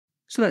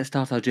So let's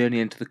start our journey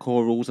into the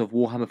core rules of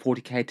Warhammer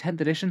 40K 10th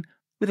edition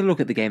with a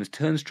look at the game's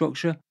turn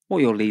structure,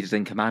 what your leaders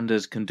and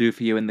commanders can do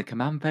for you in the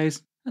command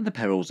phase, and the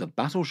perils of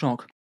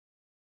Battleshock.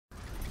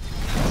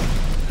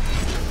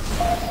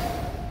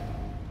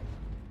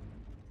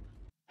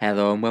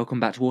 Hello and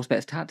welcome back to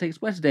Warspets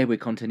Tactics, where today we're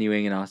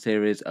continuing in our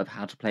series of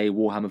how to play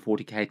Warhammer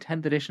 40k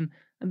 10th edition,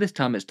 and this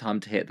time it's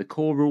time to hit the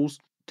core rules,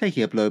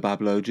 taking a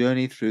blow-by-blow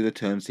journey through the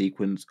turn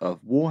sequence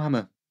of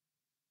Warhammer.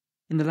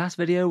 In the last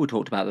video we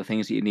talked about the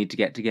things that you need to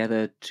get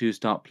together to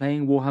start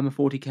playing Warhammer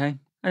 40k,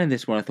 and in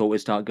this one I thought we'd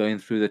start going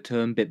through the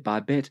turn bit by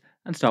bit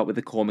and start with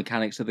the core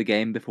mechanics of the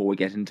game before we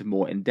get into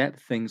more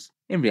in-depth things.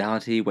 In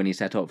reality, when you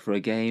set up for a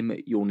game,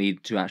 you'll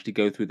need to actually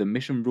go through the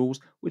mission rules,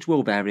 which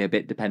will vary a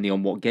bit depending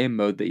on what game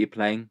mode that you're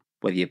playing,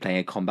 whether you're playing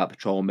a combat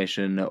patrol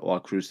mission or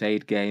a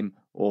crusade game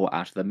or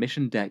out of the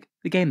mission deck.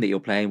 The game that you're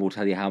playing will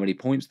tell you how many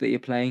points that you're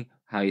playing,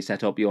 how you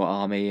set up your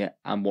army,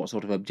 and what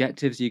sort of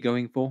objectives you're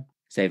going for.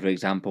 Say for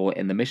example,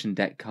 in the mission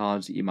deck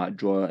cards, you might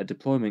draw a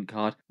deployment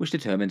card which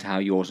determines how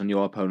yours and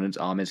your opponent's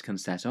armies can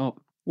set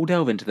up. We'll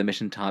delve into the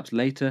mission types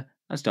later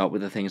and start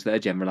with the things that are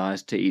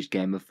generalised to each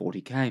game of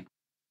 40k.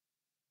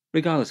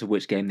 Regardless of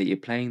which game that you're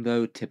playing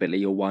though, typically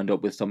you'll wind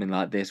up with something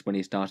like this when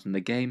you start in the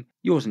game.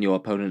 Yours and your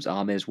opponent's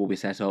armies will be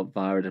set up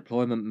via a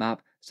deployment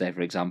map, say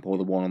for example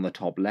the one on the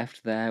top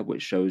left there,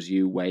 which shows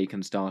you where you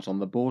can start on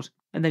the board,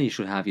 and then you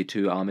should have your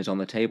two armies on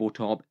the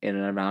tabletop in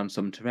and around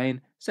some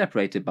terrain,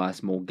 separated by a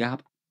small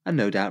gap, and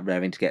no doubt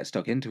raring to get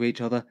stuck into each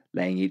other,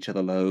 laying each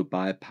other low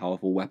by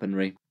powerful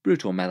weaponry,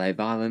 brutal melee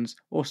violence,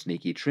 or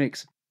sneaky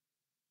tricks.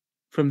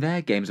 From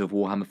there, games of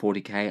Warhammer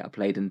 40k are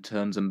played in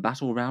turns and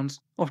battle rounds,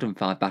 often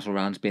 5 battle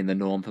rounds being the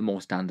norm for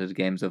more standard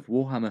games of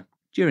Warhammer.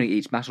 During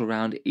each battle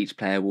round, each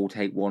player will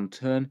take one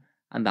turn,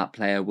 and that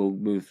player will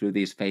move through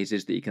these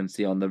phases that you can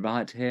see on the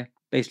right here.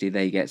 Basically,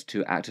 they get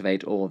to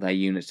activate all their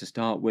units to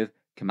start with,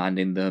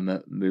 commanding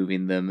them,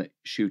 moving them,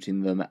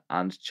 shooting them,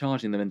 and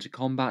charging them into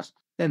combat.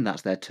 Then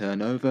that's their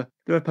turn over,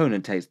 their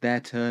opponent takes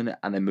their turn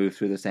and they move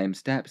through the same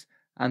steps,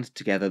 and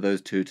together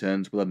those two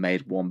turns will have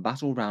made one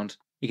battle round.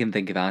 You can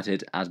think about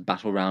it as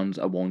battle rounds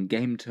are one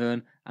game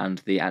turn, and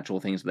the actual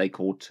things that they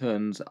call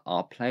turns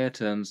are player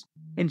turns.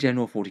 In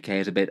general, 40k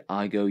is a bit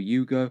I go,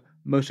 you go.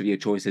 Most of your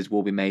choices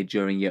will be made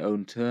during your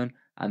own turn,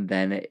 and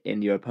then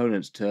in your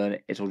opponent's turn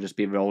it'll just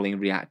be rolling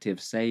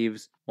reactive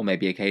saves, or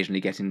maybe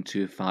occasionally getting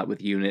to fight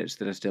with units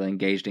that are still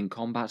engaged in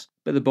combat,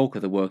 but the bulk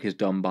of the work is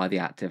done by the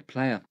active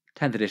player.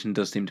 10th edition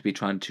does seem to be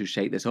trying to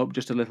shake this up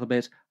just a little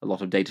bit. A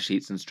lot of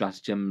datasheets and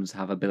stratagems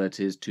have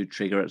abilities to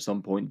trigger at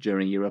some point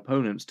during your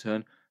opponent's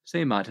turn, so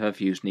you might have a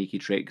few sneaky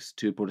tricks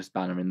to put a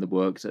spanner in the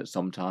works at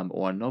some time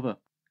or another.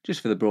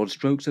 Just for the broad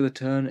strokes of the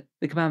turn,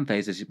 the command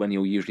phase is when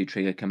you'll usually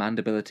trigger command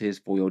abilities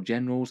for your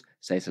generals,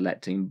 say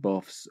selecting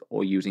buffs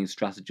or using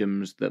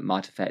stratagems that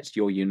might affect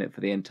your unit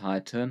for the entire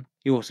turn.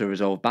 You also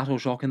resolve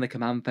Battleshock in the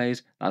command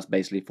phase, that's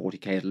basically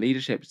 40k's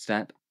leadership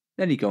step.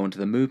 Then you go into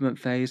the movement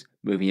phase,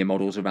 moving your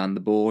models around the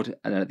board,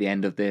 and then at the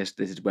end of this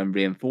is when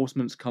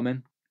reinforcements come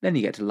in. Then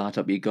you get to light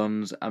up your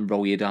guns and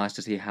roll your dice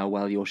to see how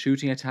well your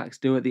shooting attacks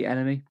do at the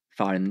enemy,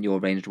 firing your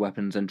ranged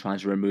weapons and trying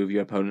to remove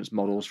your opponent's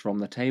models from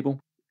the table.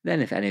 Then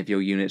if any of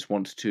your units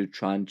want to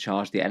try and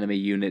charge the enemy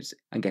units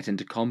and get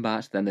into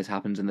combat, then this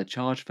happens in the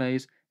charge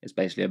phase. It's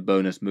basically a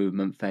bonus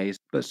movement phase,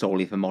 but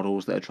solely for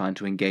models that are trying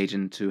to engage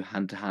into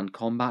hand-to-hand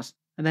combat.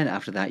 And then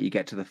after that you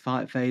get to the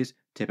fight phase.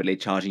 Typically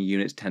charging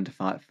units tend to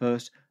fight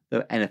first,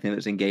 though anything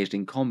that's engaged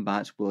in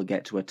combat will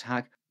get to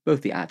attack.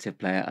 Both the active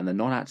player and the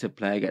non-active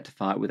player get to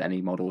fight with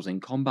any models in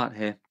combat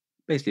here.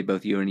 Basically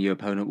both you and your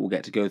opponent will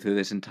get to go through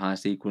this entire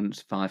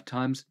sequence 5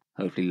 times,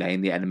 hopefully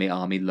laying the enemy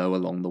army low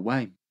along the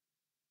way.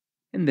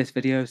 In this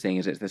video, seeing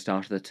as it's the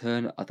start of the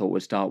turn, I thought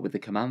we'd start with the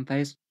command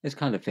phase. This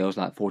kind of feels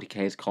like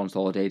 40k's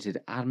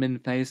consolidated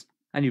admin phase,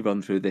 and you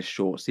run through this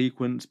short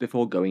sequence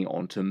before going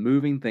on to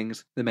moving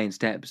things. The main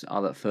steps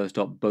are that first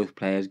up both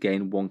players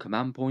gain 1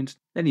 command point,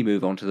 then you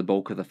move on to the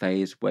bulk of the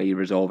phase where you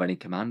resolve any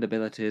command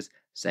abilities,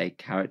 say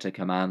character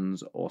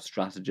commands or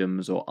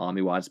stratagems or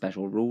army-wide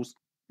special rules.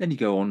 Then you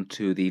go on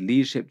to the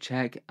leadership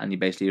check and you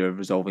basically are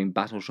resolving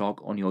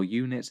Battleshock on your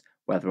units,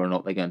 whether or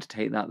not they're going to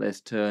take that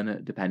this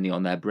turn depending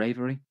on their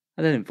bravery.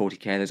 And then in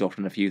 40k there's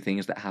often a few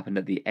things that happen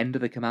at the end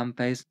of the command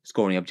phase,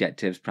 scoring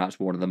objectives perhaps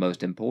one of the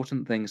most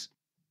important things.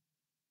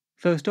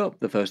 First up,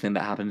 the first thing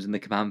that happens in the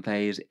command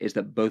phase is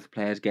that both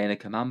players gain a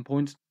command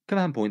point.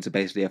 Command points are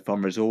basically a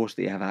fun resource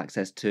that you have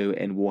access to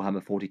in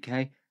Warhammer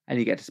 40k, and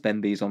you get to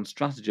spend these on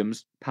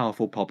stratagems,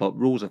 powerful pop-up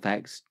rules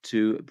effects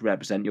to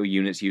represent your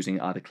units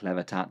using either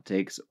clever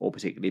tactics or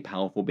particularly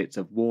powerful bits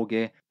of war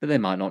gear that they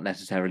might not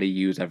necessarily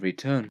use every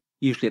turn.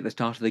 Usually at the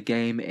start of the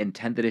game, in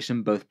 10th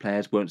edition both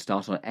players won't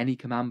start on any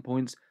command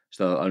points,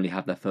 so they'll only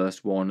have their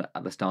first one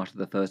at the start of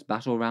the first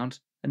battle round,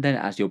 and then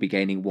as you'll be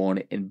gaining 1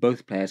 in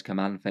both players'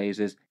 command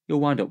phases, you'll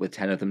wind up with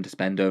 10 of them to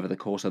spend over the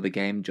course of the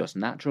game just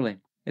naturally.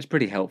 It's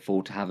pretty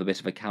helpful to have a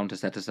bit of a counter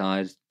set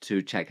aside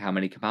to check how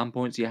many command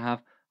points you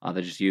have.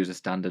 Either just use a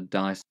standard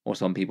dice, or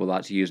some people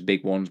like to use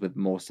big ones with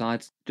more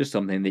sides, just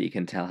something that you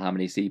can tell how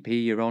many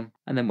CP you're on,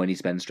 and then when you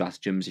spend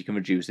stratagems you can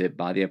reduce it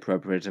by the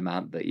appropriate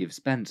amount that you've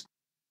spent.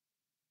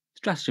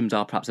 Stratagems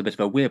are perhaps a bit of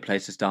a weird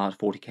place to start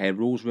 40k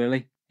rules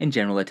really. In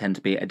general, they tend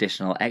to be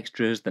additional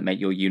extras that make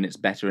your units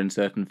better in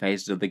certain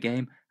phases of the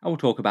game. I will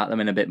talk about them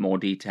in a bit more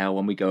detail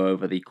when we go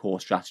over the core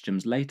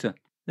stratagems later.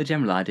 The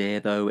general idea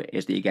though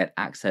is that you get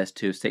access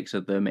to 6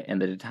 of them in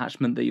the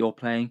detachment that you're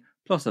playing,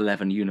 plus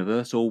 11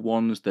 universal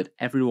ones that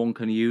everyone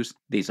can use.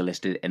 These are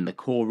listed in the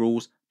core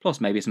rules,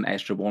 plus maybe some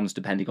extra ones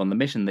depending on the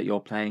mission that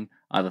you're playing,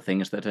 either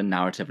things that are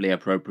narratively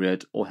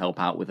appropriate or help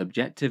out with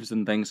objectives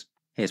and things.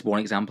 Here's one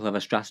example of a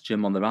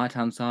stratagem on the right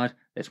hand side.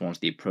 This one's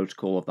the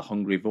Protocol of the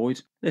Hungry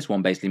Void. This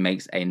one basically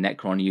makes a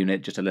Necron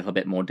unit just a little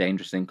bit more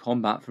dangerous in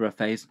combat for a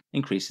phase,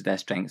 increases their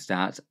strength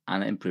stat,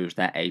 and improves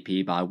their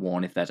AP by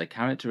 1 if there's a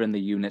character in the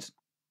unit.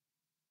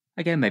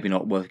 Again, maybe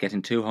not worth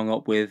getting too hung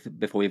up with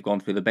before you've gone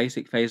through the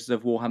basic phases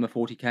of Warhammer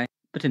 40k,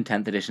 but in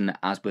 10th edition,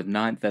 as with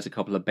 9th, there's a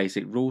couple of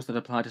basic rules that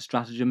apply to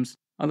stratagems.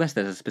 Unless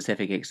there's a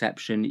specific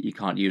exception, you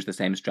can't use the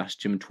same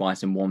stratagem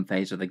twice in one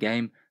phase of the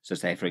game. So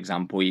say for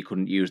example, you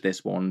couldn't use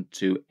this one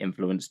to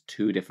influence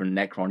 2 different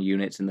Necron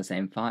units in the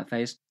same fight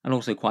phase. And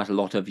also quite a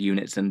lot of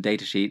units and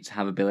datasheets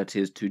have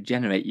abilities to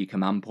generate you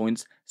command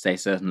points, say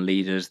certain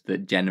leaders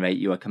that generate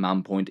you a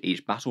command point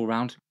each battle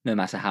round. No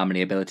matter how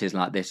many abilities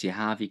like this you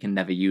have, you can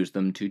never use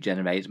them to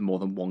generate more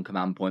than 1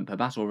 command point per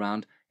battle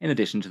round, in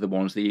addition to the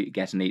ones that you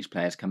get in each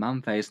player's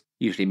command phase.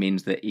 Usually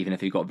means that even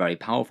if you've got very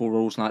powerful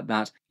rules like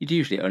that, you'd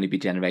usually only be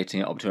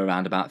generating up to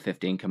around about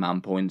 15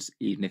 command points,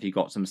 even if you've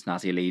got some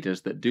snazzy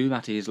leaders that do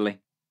that easily.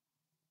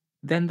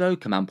 Then though,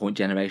 command point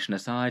generation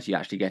aside, you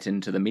actually get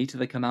into the meat of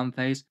the command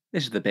phase.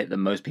 This is the bit that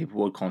most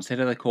people would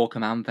consider the core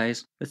command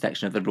phase, the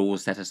section of the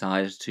rules set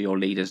aside to your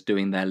leaders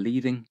doing their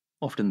leading.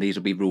 Often these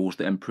will be rules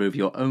that improve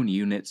your own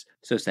units,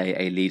 so say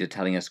a leader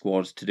telling a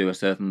squad to do a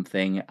certain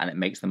thing and it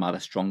makes them either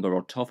stronger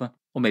or tougher,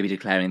 or maybe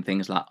declaring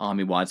things like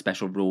army-wide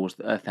special rules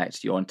that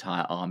affect your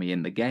entire army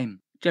in the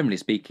game. Generally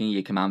speaking,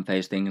 your command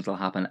phase things will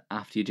happen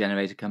after you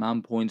generate a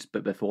command point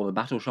but before the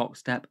Battleshock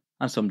step,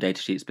 and some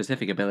datasheet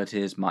specific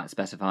abilities might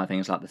specify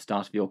things like the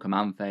start of your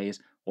command phase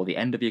or the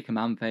end of your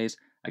command phase.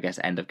 I guess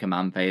end of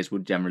command phase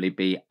would generally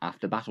be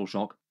after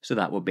Battleshock, so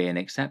that would be an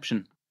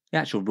exception. The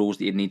actual rules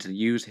that you'd need to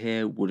use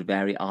here would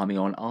vary army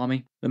on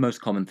army. The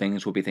most common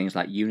things will be things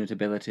like unit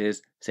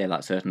abilities, say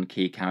like certain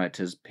key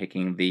characters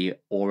picking the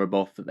aura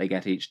buff that they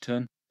get each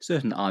turn,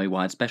 certain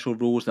army-wide special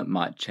rules that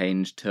might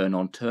change turn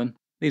on turn.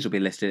 These will be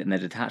listed in the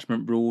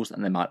detachment rules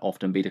and they might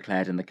often be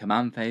declared in the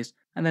command phase,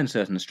 and then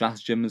certain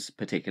stratagems,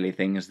 particularly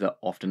things that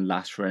often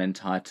last for an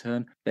entire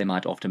turn, they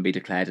might often be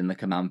declared in the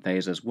command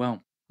phase as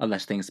well.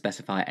 Unless things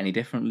specify any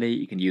differently,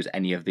 you can use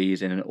any of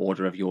these in an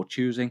order of your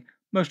choosing.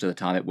 Most of the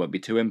time it won't be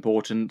too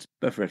important,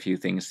 but for a few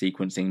things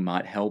sequencing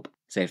might help.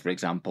 Say for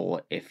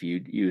example, if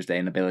you used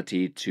an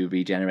ability to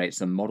regenerate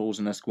some models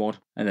in a squad,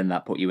 and then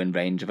that put you in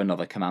range of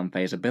another command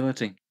phase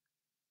ability.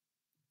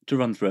 To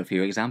run through a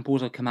few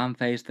examples of command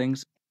phase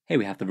things, here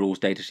we have the rules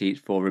datasheet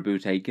for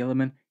Rabute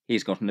Gilliman.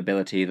 He's got an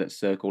ability that's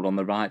circled on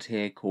the right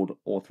here called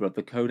Author of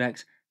the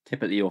Codex.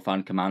 Typically you'll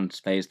find command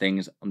phase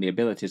things on the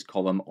abilities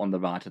column on the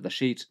right of the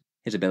sheet.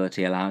 His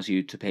ability allows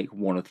you to pick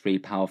 1 of 3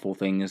 powerful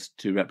things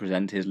to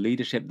represent his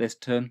leadership this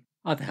turn,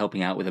 either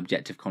helping out with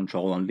objective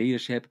control on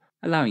leadership,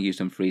 allowing you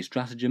some free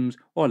stratagems,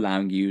 or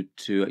allowing you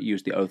to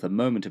use the Oath of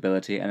Moment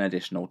ability an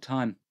additional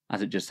time.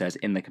 As it just says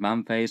in the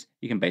command phase,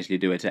 you can basically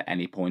do it at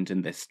any point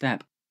in this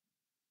step.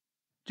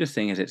 Just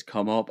seeing as it's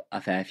come up, a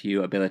fair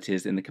few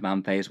abilities in the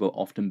command phase will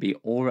often be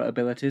aura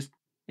abilities.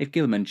 If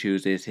Gilman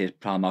chooses his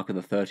Primarch of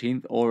the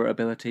 13th aura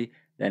ability,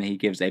 then he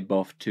gives a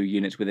buff to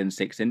units within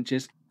 6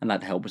 inches, and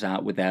that helps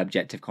out with their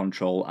objective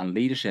control and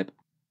leadership.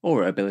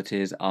 Aura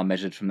abilities are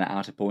measured from the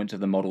outer point of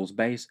the model's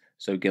base,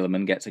 so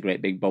Gilliman gets a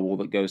great big bubble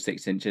that goes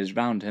 6 inches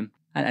round him,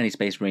 and any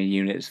Space Marine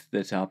units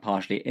that are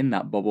partially in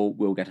that bubble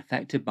will get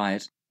affected by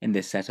it. In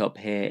this setup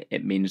here,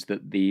 it means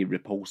that the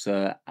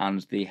Repulsor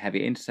and the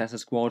Heavy Intercessor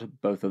squad,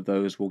 both of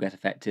those will get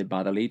affected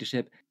by the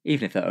leadership,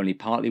 even if they're only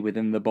partly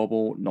within the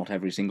bubble. Not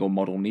every single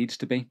model needs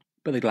to be.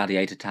 But the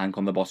Gladiator tank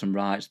on the bottom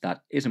right,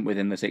 that isn't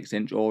within the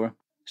 6-inch aura,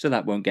 so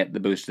that won't get the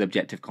boosted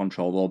objective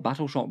control or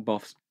Battleshock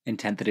buffs. In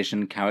 10th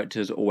edition,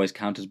 characters always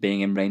count as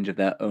being in range of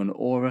their own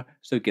aura,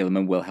 so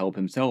Gilliman will help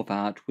himself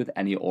out with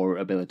any aura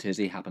abilities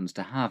he happens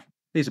to have.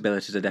 These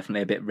abilities are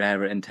definitely a bit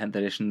rarer in 10th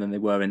edition than they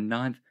were in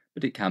 9th,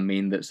 but it can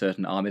mean that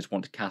certain armies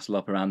want to castle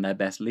up around their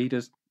best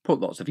leaders,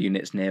 put lots of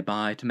units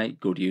nearby to make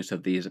good use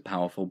of these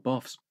powerful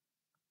buffs.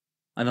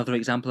 Another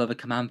example of a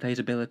command phase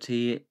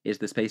ability is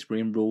the Space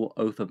Marine rule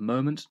Oath of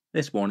Moment.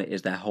 This one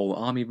is their whole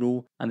army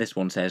rule, and this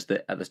one says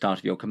that at the start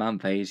of your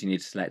command phase you need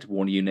to select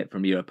 1 unit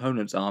from your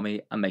opponent's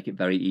army and make it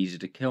very easy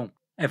to kill.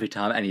 Every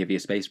time any of your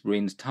Space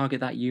Marines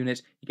target that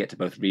unit, you get to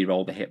both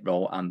reroll the hit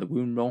roll and the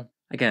wound roll.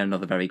 Again,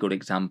 another very good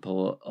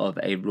example of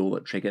a rule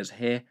that triggers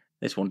here.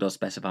 This one does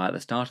specify at the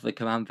start of the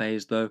command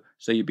phase though,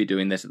 so you'll be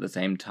doing this at the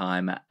same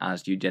time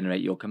as you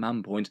generate your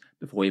command points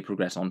before you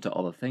progress on to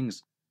other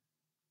things.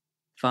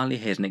 Finally,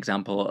 here's an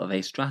example of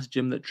a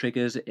stratagem that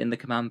triggers in the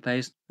command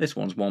phase. This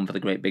one's one for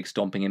the great big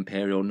stomping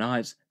Imperial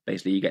Knights.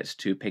 Basically, you get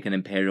to pick an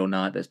Imperial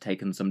Knight that's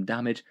taken some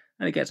damage,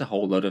 and it gets a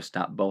whole load of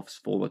stat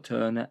buffs for the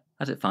turn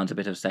as it finds a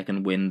bit of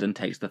second wind and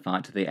takes the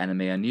fight to the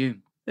enemy anew.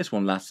 This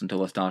one lasts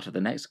until the start of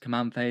the next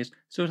command phase,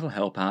 so it'll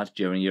help out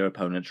during your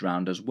opponent's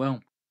round as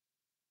well.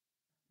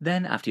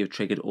 Then, after you've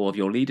triggered all of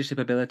your leadership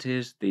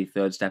abilities, the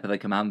third step of the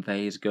command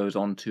phase goes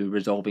on to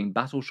resolving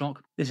Battleshock.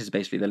 This is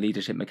basically the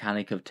leadership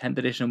mechanic of 10th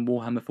edition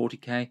Warhammer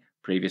 40k,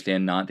 previously a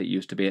knight that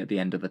used to be at the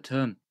end of the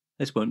turn.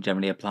 This won't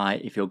generally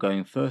apply if you're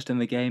going first in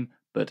the game,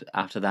 but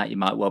after that you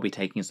might well be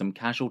taking some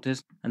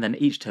casualties, and then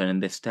each turn in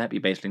this step you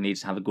basically need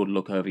to have a good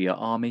look over your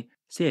army,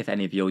 see if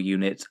any of your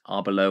units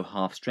are below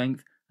half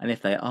strength, and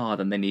if they are,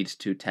 then they need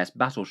to test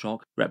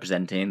Battleshock,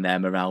 representing their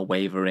morale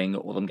wavering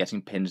or them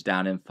getting pinned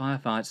down in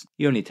firefights.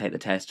 You only take the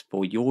test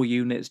for your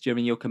units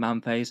during your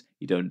command phase,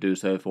 you don't do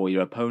so for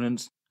your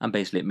opponents, and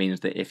basically it means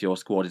that if your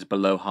squad is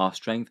below half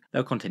strength,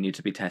 they'll continue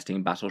to be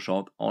testing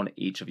Battleshock on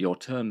each of your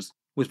turns.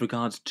 With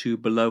regards to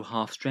below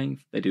half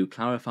strength, they do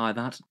clarify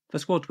that. For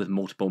squads with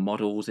multiple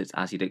models, it's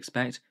as you'd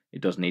expect.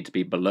 It does need to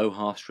be below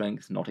half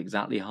strength, not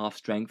exactly half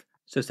strength.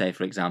 So say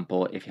for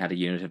example, if you had a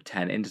unit of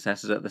 10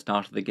 intercessors at the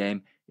start of the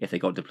game, if they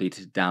got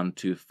depleted down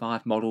to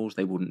 5 models,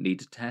 they wouldn't need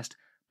to test,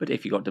 but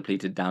if you got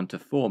depleted down to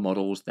 4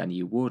 models, then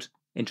you would.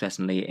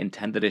 Interestingly, in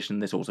 10th edition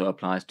this also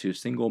applies to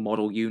single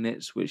model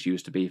units, which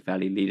used to be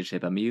fairly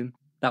leadership immune.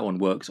 That one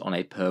works on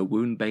a per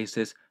wound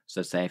basis,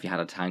 so say if you had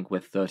a tank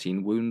with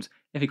 13 wounds,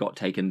 if it got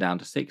taken down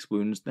to 6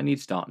 wounds, then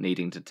you'd start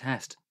needing to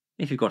test.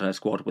 If you've got a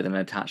squad with an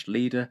attached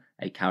leader,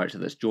 a character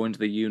that's joined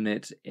the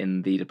unit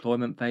in the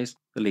deployment phase,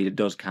 the leader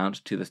does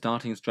count to the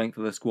starting strength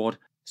of the squad,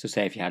 so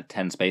say if you had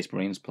 10 Space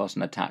Marines plus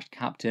an attached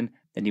captain,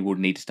 then you would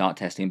need to start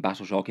testing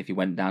Battleshock if you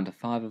went down to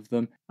 5 of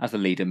them, as the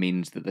leader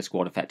means that the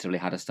squad effectively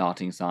had a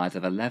starting size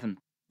of 11.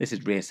 This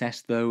is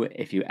reassessed though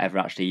if you ever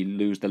actually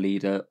lose the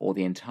leader or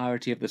the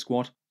entirety of the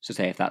squad, so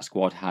say if that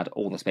squad had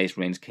all the Space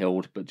Marines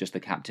killed but just the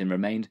captain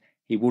remained,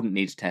 he wouldn't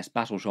need to test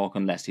Battleshock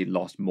unless he'd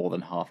lost more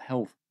than half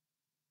health.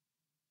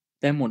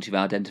 Then once you've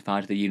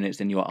identified the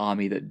units in your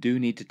army that do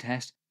need to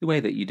test, the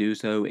way that you do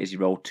so is you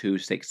roll 2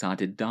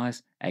 6-sided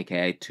dice,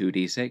 aka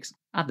 2d6,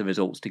 add the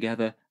results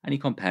together, and you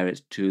compare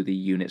it to the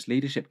unit's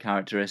leadership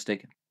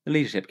characteristic. The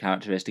leadership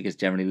characteristic is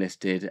generally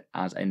listed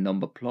as a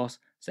number plus,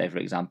 say for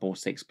example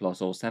 6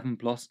 plus or 7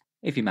 plus.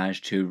 If you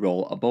manage to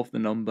roll above the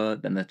number,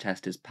 then the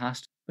test is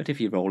passed, but if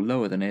you roll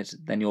lower than it,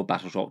 then your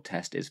Battleshock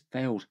test is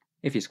failed.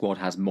 If your squad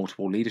has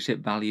multiple leadership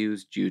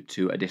values due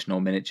to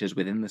additional miniatures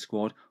within the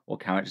squad or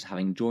characters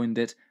having joined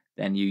it,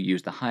 then you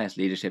use the highest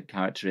leadership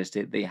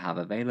characteristic that you have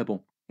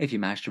available. If you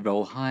manage to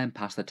roll high and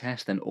pass the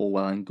test, then all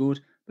well and good,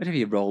 but if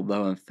you roll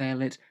low and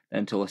fail it, then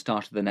until the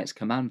start of the next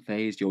command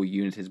phase your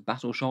unit is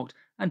battle-shocked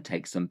and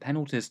takes some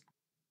penalties.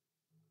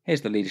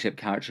 Here's the leadership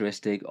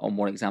characteristic on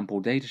one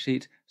example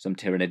datasheet. Some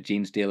Tyranid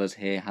Genestealers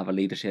here have a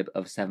leadership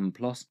of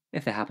 7+.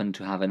 If they happen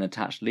to have an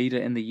attached leader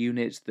in the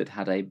unit that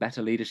had a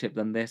better leadership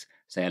than this,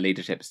 say a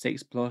leadership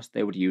 6+,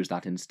 they would use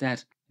that instead.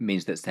 It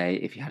means that say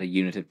if you had a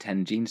unit of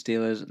 10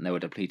 Genestealers and they were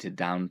depleted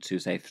down to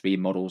say 3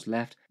 models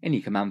left, in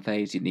your command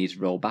phase you'd need to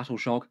roll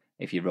Battleshock.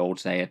 If you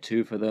rolled say a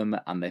 2 for them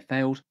and they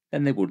failed,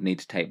 then they would need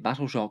to take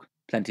Battleshock.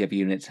 Plenty of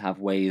units have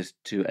ways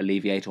to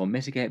alleviate or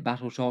mitigate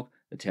Battleshock.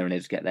 The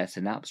Tyranids get their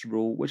Synapse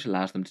rule, which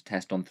allows them to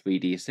test on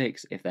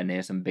 3d6 if they're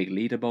near some big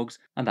leader bugs,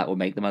 and that will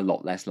make them a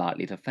lot less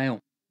likely to fail.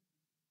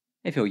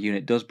 If your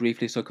unit does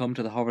briefly succumb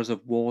to the horrors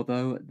of war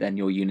though, then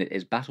your unit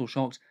is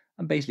battle-shocked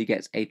and basically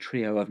gets a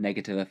trio of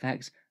negative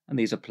effects, and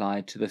these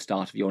apply to the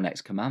start of your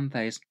next command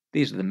phase.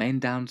 These are the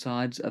main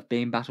downsides of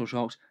being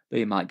battle-shocked, though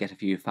you might get a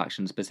few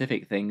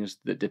faction-specific things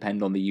that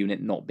depend on the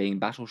unit not being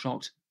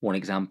battle-shocked. One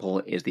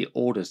example is the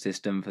orders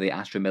system for the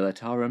Astra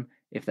Militarum.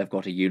 If they've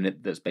got a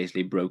unit that's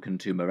basically broken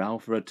to morale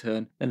for a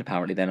turn, then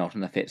apparently they're not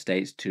in a fit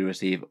state to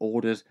receive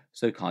orders,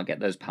 so can't get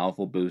those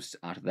powerful boosts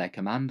out of their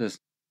commanders.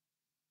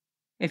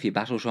 If you're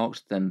battle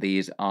shocked, then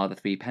these are the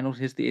 3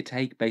 penalties that you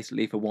take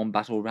basically for one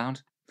battle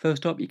round.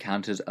 First up, you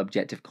counters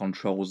Objective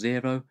Control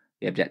 0,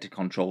 the Objective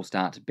Control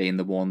stat being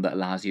the one that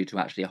allows you to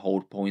actually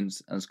hold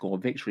points and score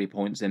victory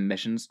points in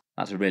missions.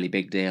 That's a really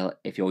big deal.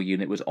 If your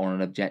unit was on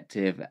an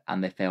objective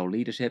and they fail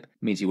leadership,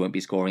 it means you won't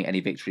be scoring any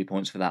victory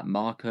points for that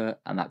marker,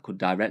 and that could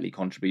directly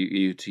contribute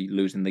you to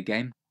losing the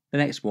game. The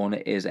next one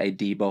is a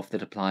debuff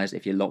that applies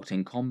if you're locked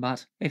in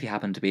combat. If you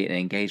happen to be in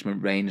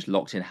engagement range,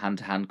 locked in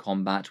hand-to-hand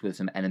combat with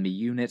some enemy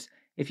units,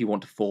 if you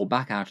want to fall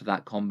back out of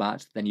that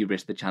combat, then you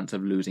risk the chance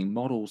of losing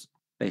models.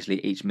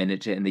 Basically, each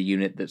miniature in the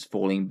unit that's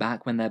falling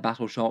back when they're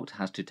battle-shocked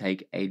has to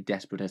take a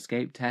desperate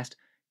escape test.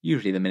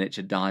 Usually the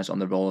miniature dies on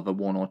the roll of a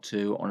 1 or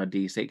 2 on a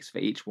d6 for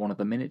each one of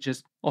the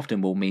miniatures.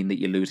 Often will mean that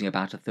you're losing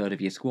about a third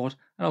of your squad,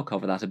 and I'll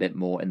cover that a bit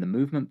more in the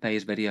movement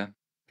phase video.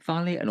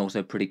 Finally, and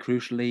also pretty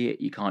crucially,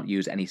 you can't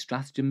use any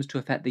stratagems to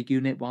affect the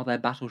unit while they're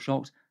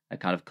battle-shocked. A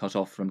kind of cut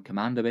off from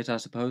command a bit, I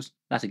suppose.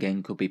 That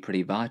again could be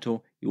pretty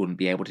vital. You wouldn't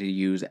be able to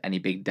use any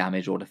big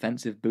damage or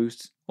defensive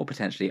boosts, or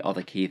potentially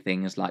other key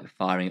things like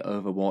firing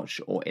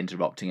Overwatch or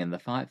interrupting in the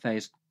fight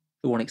phase.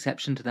 The one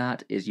exception to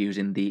that is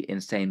using the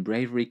Insane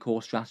Bravery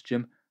core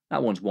stratagem.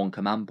 That one's 1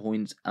 command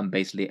point and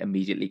basically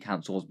immediately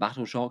cancels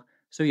Battleshock,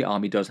 so your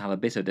army does have a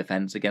bit of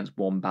defense against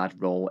one bad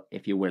roll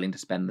if you're willing to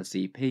spend the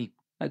CP.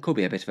 That could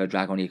be a bit of a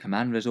drag on your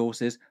command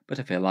resources, but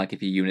I feel like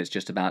if your unit's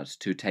just about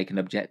to take an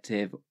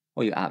objective,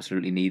 or you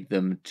absolutely need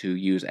them to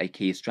use a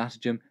key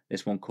stratagem,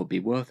 this one could be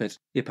worth it.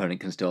 The opponent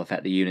can still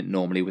affect the unit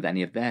normally with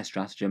any of their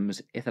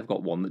stratagems if they've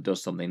got one that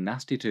does something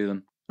nasty to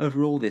them.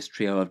 Overall, this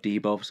trio of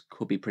debuffs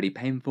could be pretty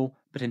painful,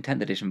 but in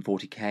 10th edition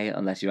 40k,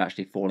 unless you're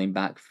actually falling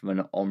back from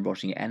an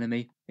onrushing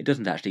enemy, it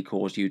doesn't actually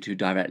cause you to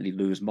directly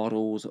lose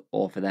models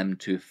or for them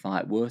to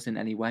fight worse in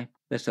any way.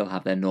 They still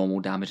have their normal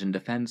damage and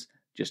defense,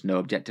 just no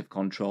objective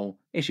control,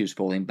 issues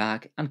falling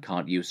back, and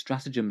can't use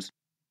stratagems.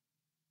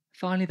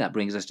 Finally, that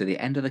brings us to the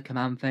end of the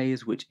command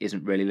phase, which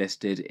isn't really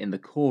listed in the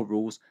core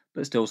rules,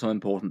 but still some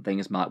important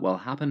things might well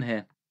happen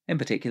here. In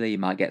particular, you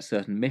might get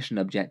certain mission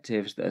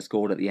objectives that are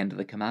scored at the end of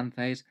the command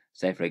phase,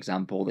 say for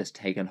example this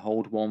take and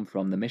hold one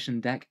from the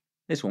mission deck.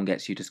 This one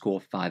gets you to score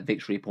 5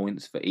 victory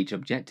points for each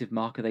objective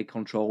marker they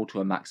control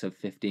to a max of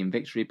 15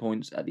 victory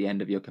points at the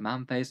end of your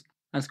command phase,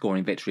 and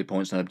scoring victory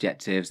points on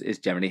objectives is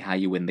generally how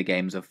you win the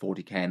games of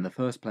 40k in the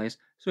first place,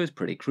 so it's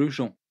pretty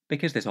crucial.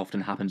 Because this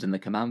often happens in the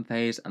command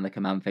phase, and the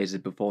command phase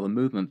is before the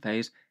movement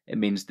phase, it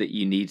means that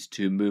you need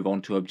to move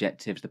on to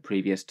objectives the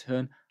previous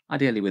turn,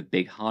 ideally with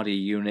big hardy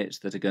units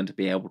that are going to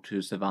be able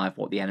to survive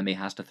what the enemy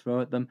has to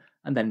throw at them,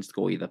 and then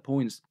score you the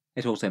points.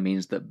 It also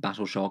means that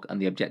Battleshock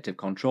and the objective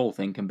control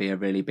thing can be a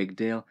really big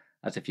deal,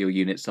 as if your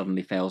unit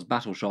suddenly fails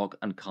Battleshock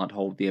and can't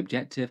hold the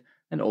objective,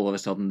 then all of a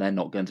sudden they're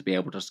not going to be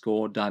able to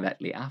score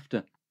directly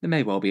after. There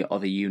may well be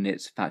other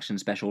units, faction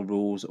special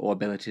rules, or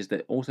abilities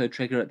that also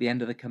trigger at the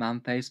end of the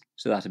command phase,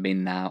 so that would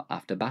mean now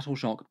after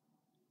Battleshock.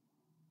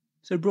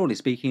 So broadly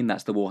speaking,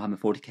 that's the Warhammer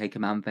 40k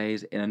command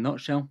phase in a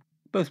nutshell.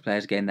 Both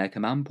players gain their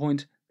command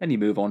point, then you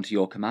move on to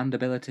your command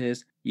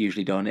abilities,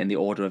 usually done in the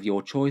order of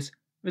your choice.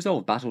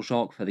 Resolve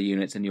Battleshock for the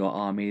units in your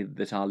army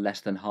that are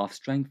less than half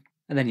strength,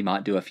 and then you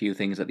might do a few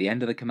things at the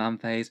end of the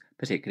command phase,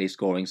 particularly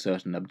scoring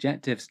certain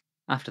objectives.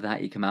 After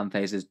that, your command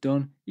phase is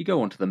done, you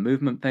go on to the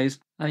movement phase,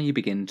 and you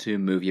begin to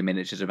move your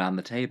miniatures around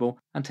the table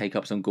and take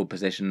up some good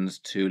positions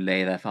to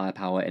lay their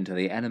firepower into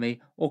the enemy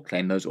or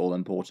claim those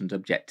all-important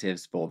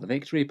objectives for the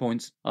victory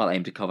points. I'll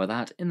aim to cover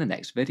that in the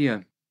next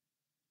video.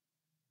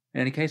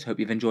 In any case, hope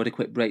you've enjoyed a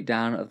quick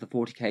breakdown of the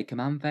 40k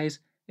command phase.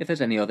 If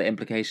there's any other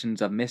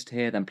implications I've missed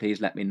here, then please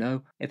let me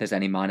know. If there's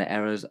any minor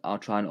errors, I'll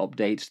try and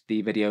update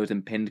the videos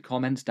in pinned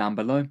comments down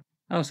below.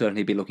 I'll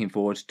certainly be looking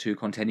forward to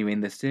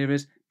continuing this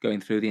series, going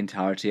through the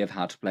entirety of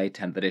how to play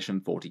 10th edition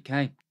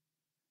 40k.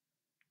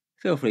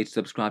 Feel free to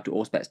subscribe to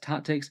Auspex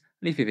Tactics,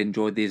 and if you've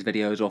enjoyed these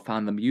videos or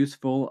found them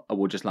useful, I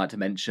would just like to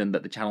mention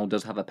that the channel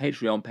does have a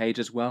Patreon page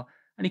as well,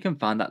 and you can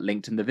find that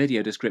linked in the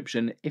video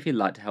description if you'd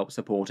like to help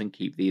support and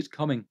keep these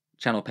coming.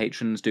 Channel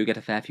patrons do get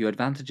a fair few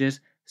advantages,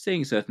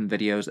 seeing certain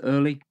videos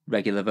early,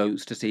 regular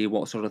votes to see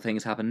what sort of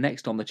things happen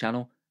next on the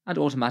channel, and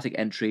automatic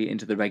entry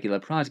into the regular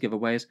prize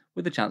giveaways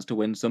with the chance to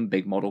win some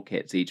big model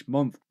kits each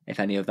month. If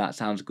any of that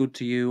sounds good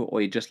to you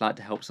or you'd just like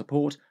to help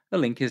support, the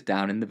link is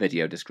down in the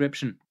video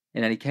description.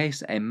 In any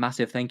case, a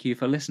massive thank you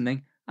for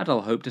listening, and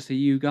I'll hope to see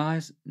you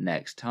guys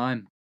next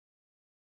time.